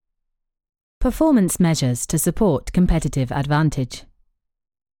Performance measures to support competitive advantage.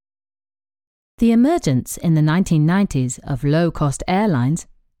 The emergence in the 1990s of low-cost airlines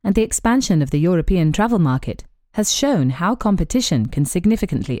and the expansion of the European travel market has shown how competition can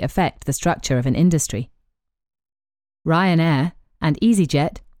significantly affect the structure of an industry. Ryanair and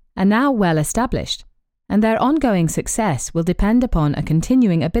EasyJet are now well established, and their ongoing success will depend upon a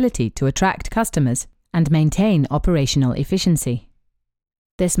continuing ability to attract customers and maintain operational efficiency.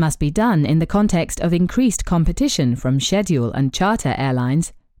 This must be done in the context of increased competition from schedule and charter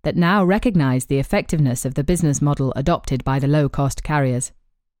airlines that now recognise the effectiveness of the business model adopted by the low-cost carriers.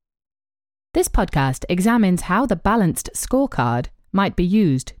 This podcast examines how the balanced scorecard might be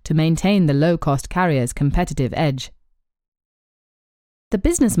used to maintain the low-cost carriers' competitive edge. The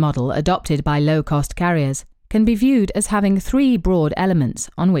business model adopted by low-cost carriers can be viewed as having three broad elements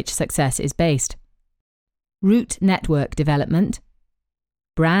on which success is based: route network development,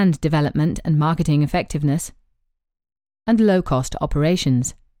 brand development and marketing effectiveness, and low-cost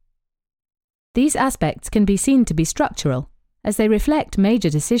operations. These aspects can be seen to be structural, as they reflect major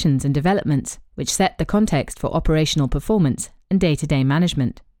decisions and developments which set the context for operational performance and day-to-day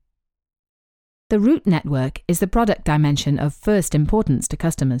management. The route network is the product dimension of first importance to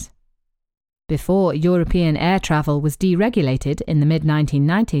customers. Before European air travel was deregulated in the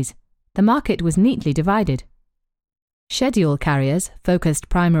mid-1990s, the market was neatly divided. Schedule carriers focused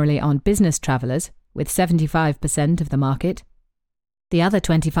primarily on business travellers, with 75% of the market, the other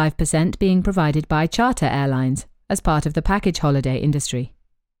 25% being provided by charter airlines as part of the package holiday industry.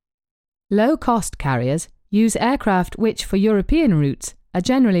 Low-cost carriers use aircraft which, for European routes, are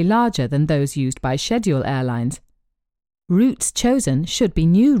generally larger than those used by schedule airlines. Routes chosen should be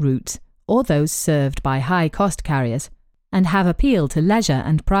new routes or those served by high-cost carriers and have appeal to leisure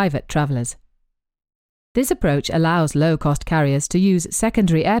and private travellers. This approach allows low-cost carriers to use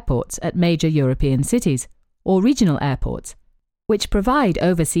secondary airports at major European cities or regional airports, which provide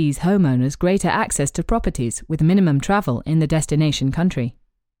overseas homeowners greater access to properties with minimum travel in the destination country.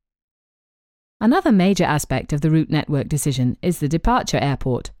 Another major aspect of the route network decision is the departure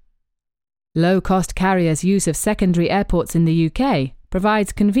airport. Low-cost carriers' use of secondary airports in the UK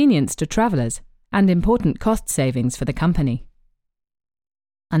provides convenience to travellers and important cost savings for the company.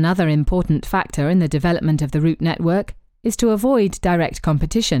 Another important factor in the development of the route network is to avoid direct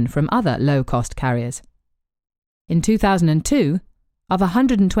competition from other low-cost carriers. In 2002, of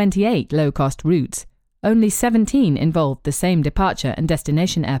 128 low-cost routes, only 17 involved the same departure and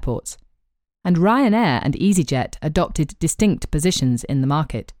destination airports, and Ryanair and EasyJet adopted distinct positions in the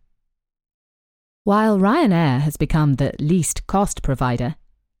market. While Ryanair has become the least cost provider,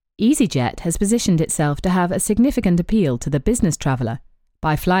 EasyJet has positioned itself to have a significant appeal to the business traveller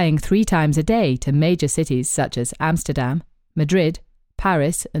by flying 3 times a day to major cities such as Amsterdam, Madrid,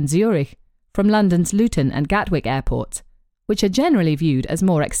 Paris and Zurich from London's Luton and Gatwick airports, which are generally viewed as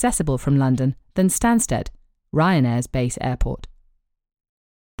more accessible from London than Stansted, Ryanair's base airport.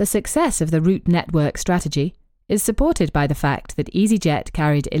 The success of the route network strategy is supported by the fact that EasyJet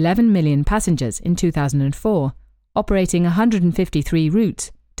carried 11 million passengers in 2004, operating 153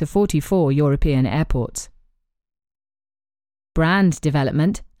 routes to 44 European airports. Brand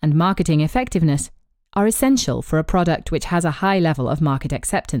development and marketing effectiveness are essential for a product which has a high level of market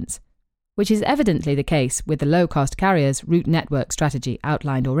acceptance, which is evidently the case with the low-cost carriers' route network strategy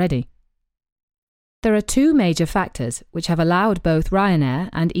outlined already. There are 2 major factors which have allowed both Ryanair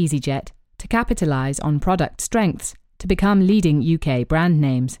and EasyJet to capitalise on product strengths to become leading UK brand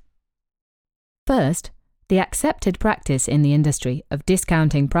names. First, the accepted practice in the industry of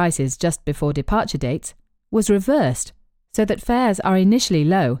discounting prices just before departure dates was reversed so that fares are initially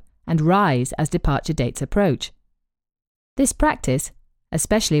low and rise as departure dates approach. This practice,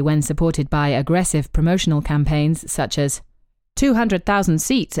 especially when supported by aggressive promotional campaigns such as 200,000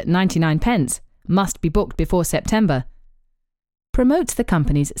 seats at 99 pence must be booked before September, promotes the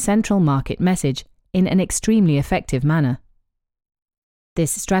company's central market message in an extremely effective manner.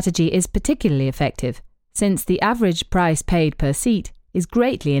 This strategy is particularly effective since the average price paid per seat is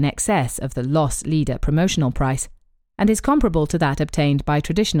greatly in excess of the loss leader promotional price and is comparable to that obtained by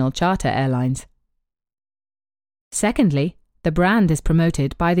traditional charter airlines. Secondly, the brand is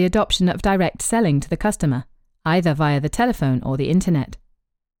promoted by the adoption of direct selling to the customer, either via the telephone or the internet.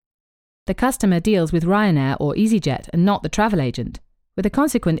 The customer deals with Ryanair or EasyJet and not the travel agent, with a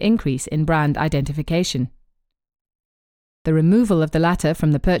consequent increase in brand identification. The removal of the latter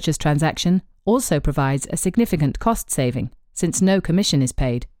from the purchase transaction also provides a significant cost saving, since no commission is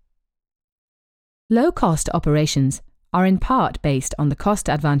paid. Low-cost operations are in part based on the cost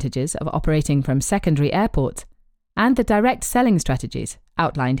advantages of operating from secondary airports and the direct selling strategies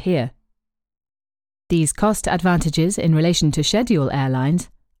outlined here. These cost advantages in relation to schedule airlines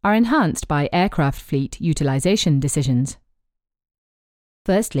are enhanced by aircraft fleet utilization decisions.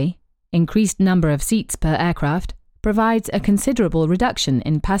 Firstly, increased number of seats per aircraft provides a considerable reduction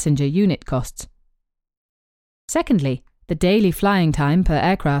in passenger unit costs. Secondly, the daily flying time per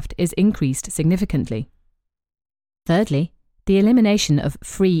aircraft is increased significantly. Thirdly, the elimination of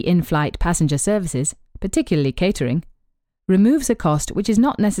free in-flight passenger services, particularly catering, removes a cost which is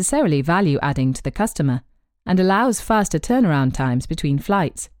not necessarily value-adding to the customer and allows faster turnaround times between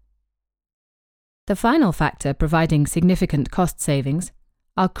flights. The final factor providing significant cost savings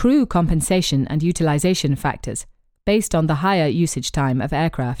are crew compensation and utilization factors based on the higher usage time of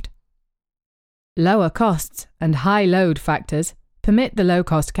aircraft. Lower costs and high load factors permit the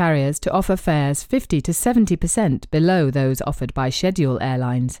low-cost carriers to offer fares 50 to 70% below those offered by schedule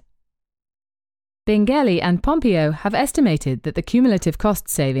airlines. Bengueli and Pompeo have estimated that the cumulative cost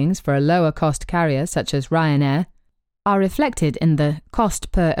savings for a lower-cost carrier such as Ryanair are reflected in the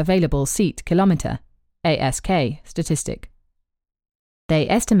cost per available seat kilometre (ASK) statistic. They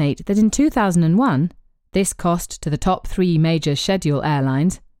estimate that in 2001, this cost to the top 3 major schedule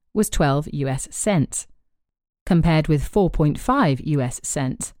airlines was 12 US cents, compared with 4.5 US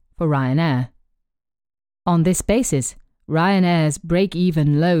cents for Ryanair. On this basis, Ryanair's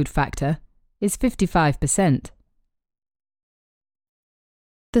break-even load factor is 55%.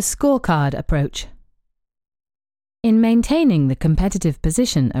 The scorecard approach. In maintaining the competitive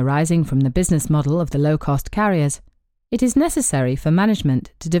position arising from the business model of the low-cost carriers, it is necessary for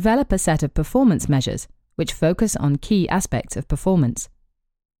management to develop a set of performance measures which focus on key aspects of performance.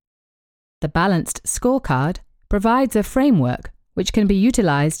 The balanced scorecard provides a framework which can be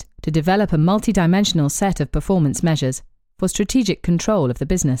utilized to develop a multidimensional set of performance measures for strategic control of the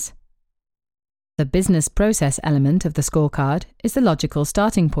business. The business process element of the scorecard is the logical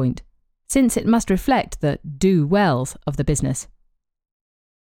starting point, since it must reflect the do-wells of the business.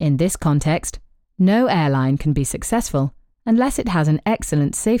 In this context, no airline can be successful unless it has an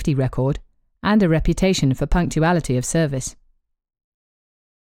excellent safety record and a reputation for punctuality of service.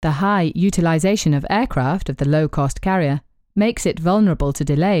 The high utilization of aircraft of the low-cost carrier makes it vulnerable to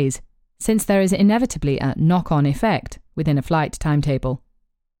delays, since there is inevitably a knock-on effect within a flight timetable.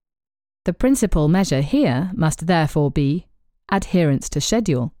 The principal measure here must therefore be adherence to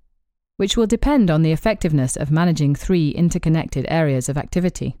schedule, which will depend on the effectiveness of managing 3 interconnected areas of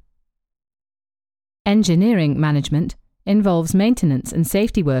activity. Engineering management involves maintenance and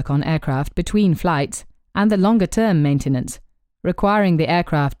safety work on aircraft between flights and the longer-term maintenance, requiring the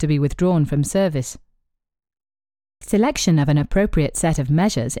aircraft to be withdrawn from service. Selection of an appropriate set of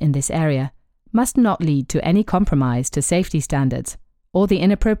measures in this area must not lead to any compromise to safety standards or the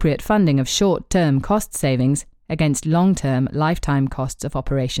inappropriate funding of short-term cost savings against long-term lifetime costs of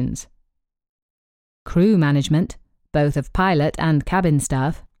operations. Crew management, both of pilot and cabin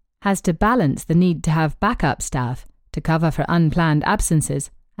staff, has to balance the need to have backup staff to cover for unplanned absences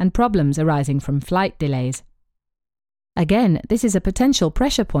and problems arising from flight delays. Again, this is a potential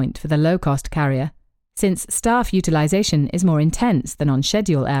pressure point for the low-cost carrier, since staff utilization is more intense than on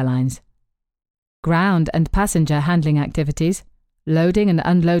schedule airlines. Ground and passenger handling activities, loading and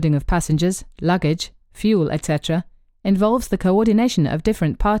unloading of passengers, luggage, fuel, etc., involves the coordination of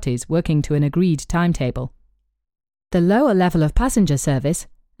different parties working to an agreed timetable. The lower level of passenger service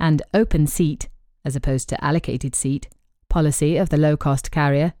and open seat, as opposed to allocated seat, policy of the low-cost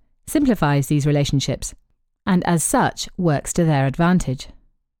carrier simplifies these relationships, and as such works to their advantage.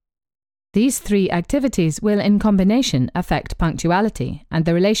 These 3 activities will in combination affect punctuality and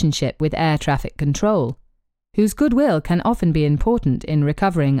the relationship with air traffic control, whose goodwill can often be important in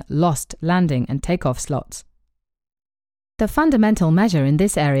recovering lost landing and takeoff slots. The fundamental measure in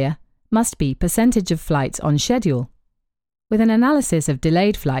this area must be percentage of flights on schedule, with an analysis of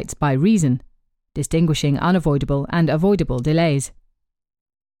delayed flights by reason, distinguishing unavoidable and avoidable delays.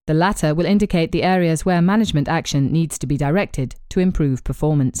 The latter will indicate the areas where management action needs to be directed to improve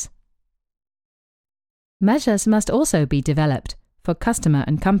performance. Measures must also be developed for customer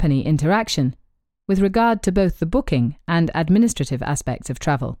and company interaction with regard to both the booking and administrative aspects of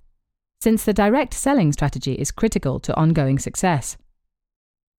travel, since the direct selling strategy is critical to ongoing success.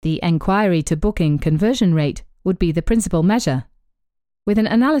 The enquiry to booking conversion rate would be the principal measure, with an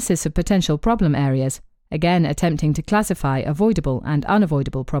analysis of potential problem areas, again attempting to classify avoidable and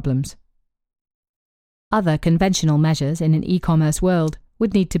unavoidable problems. Other conventional measures in an e-commerce world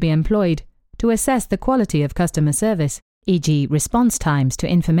would need to be employed to assess the quality of customer service, e.g. response times to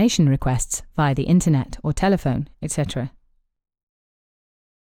information requests via the internet or telephone, etc.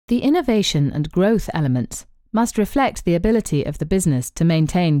 The innovation and growth elements must reflect the ability of the business to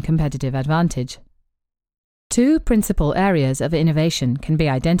maintain competitive advantage. Two principal areas of innovation can be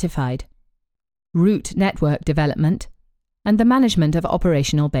identified: route network development and the management of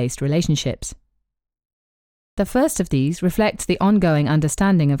operational-based relationships. The first of these reflects the ongoing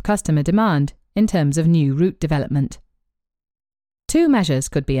understanding of customer demand in terms of new route development. Two measures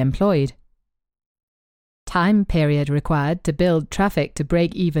could be employed: time period required to build traffic to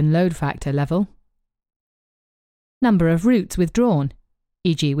break-even load factor level, number of routes withdrawn,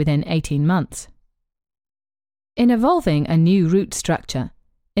 e.g. within 18 months. In evolving a new route structure,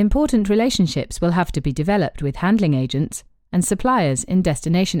 important relationships will have to be developed with handling agents and suppliers in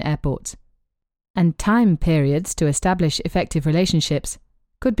destination airports, and time periods to establish effective relationships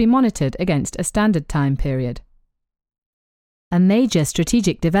could be monitored against a standard time period. A major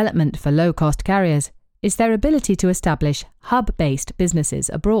strategic development for low-cost carriers is their ability to establish hub-based businesses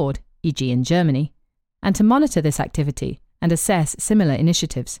abroad, e.g. in Germany, and to monitor this activity and assess similar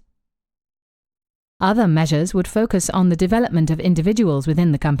initiatives. Other measures would focus on the development of individuals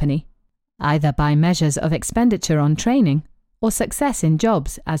within the company, either by measures of expenditure on training or success in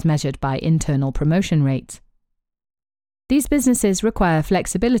jobs as measured by internal promotion rates. These businesses require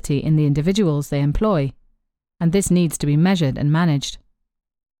flexibility in the individuals they employ, and this needs to be measured and managed.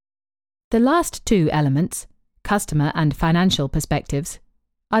 The last two elements, customer and financial perspectives,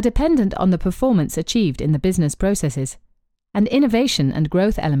 are dependent on the performance achieved in the business processes, and innovation and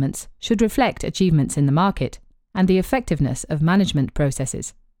growth elements should reflect achievements in the market and the effectiveness of management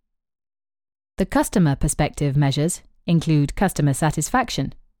processes. The customer perspective measures include customer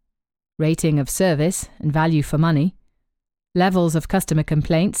satisfaction, rating of service and value for money, levels of customer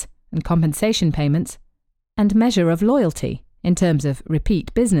complaints and compensation payments, and measure of loyalty in terms of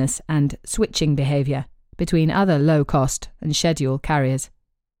repeat business and switching behaviour between other low-cost and schedule carriers.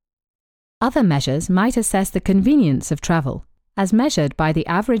 Other measures might assess the convenience of travel, as measured by the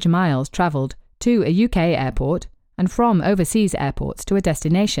average miles travelled to a UK airport and from overseas airports to a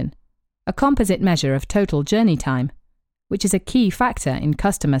destination, a composite measure of total journey time, which is a key factor in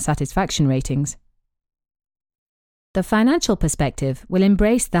customer satisfaction ratings. The financial perspective will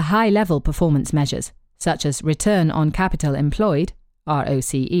embrace the high-level performance measures, such as return on capital employed,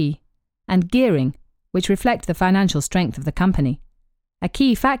 ROCE, and gearing, which reflect the financial strength of the company, a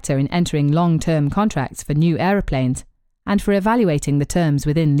key factor in entering long-term contracts for new aeroplanes and for evaluating the terms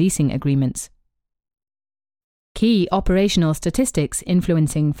within leasing agreements. Key operational statistics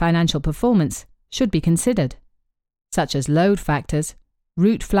influencing financial performance should be considered, such as load factors,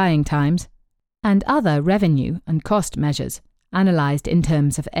 route flying times, and other revenue and cost measures analysed in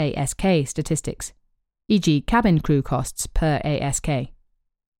terms of ASK statistics, e.g. cabin crew costs per ASK.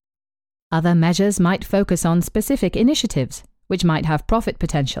 Other measures might focus on specific initiatives which might have profit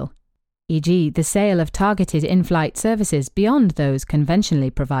potential, e.g. the sale of targeted in-flight services beyond those conventionally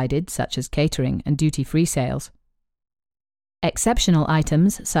provided, such as catering and duty-free sales. Exceptional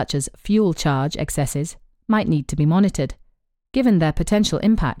items, such as fuel charge excesses, might need to be monitored, given their potential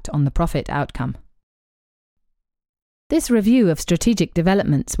impact on the profit outcome. This review of strategic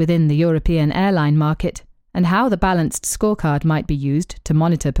developments within the European airline market and how the balanced scorecard might be used to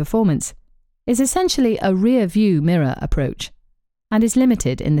monitor performance is essentially a rear-view mirror approach, and is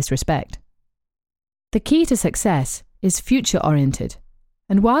limited in this respect. The key to success is future-oriented,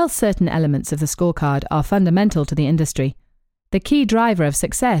 and while certain elements of the scorecard are fundamental to the industry, the key driver of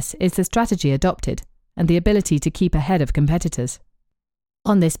success is the strategy adopted and the ability to keep ahead of competitors.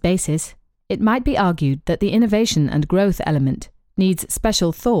 On this basis, it might be argued that the innovation and growth element needs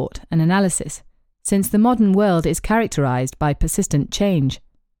special thought and analysis, since the modern world is characterized by persistent change,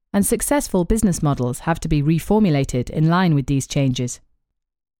 and successful business models have to be reformulated in line with these changes.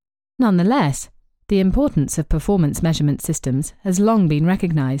 Nonetheless, the importance of performance measurement systems has long been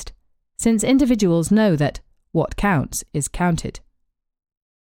recognized, since individuals know that what counts is counted.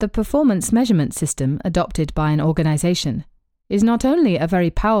 The performance measurement system adopted by an organization is not only a very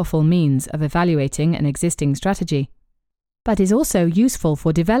powerful means of evaluating an existing strategy, but is also useful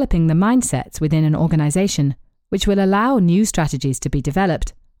for developing the mindsets within an organization, which will allow new strategies to be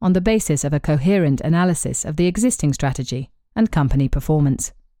developed on the basis of a coherent analysis of the existing strategy and company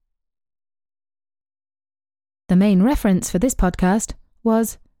performance. The main reference for this podcast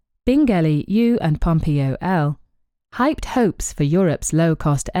was Bingelli U and Pompeo L. Hyped Hopes for Europe's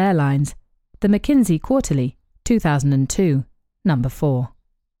Low-Cost Airlines, The McKinsey Quarterly, 2002, number 4.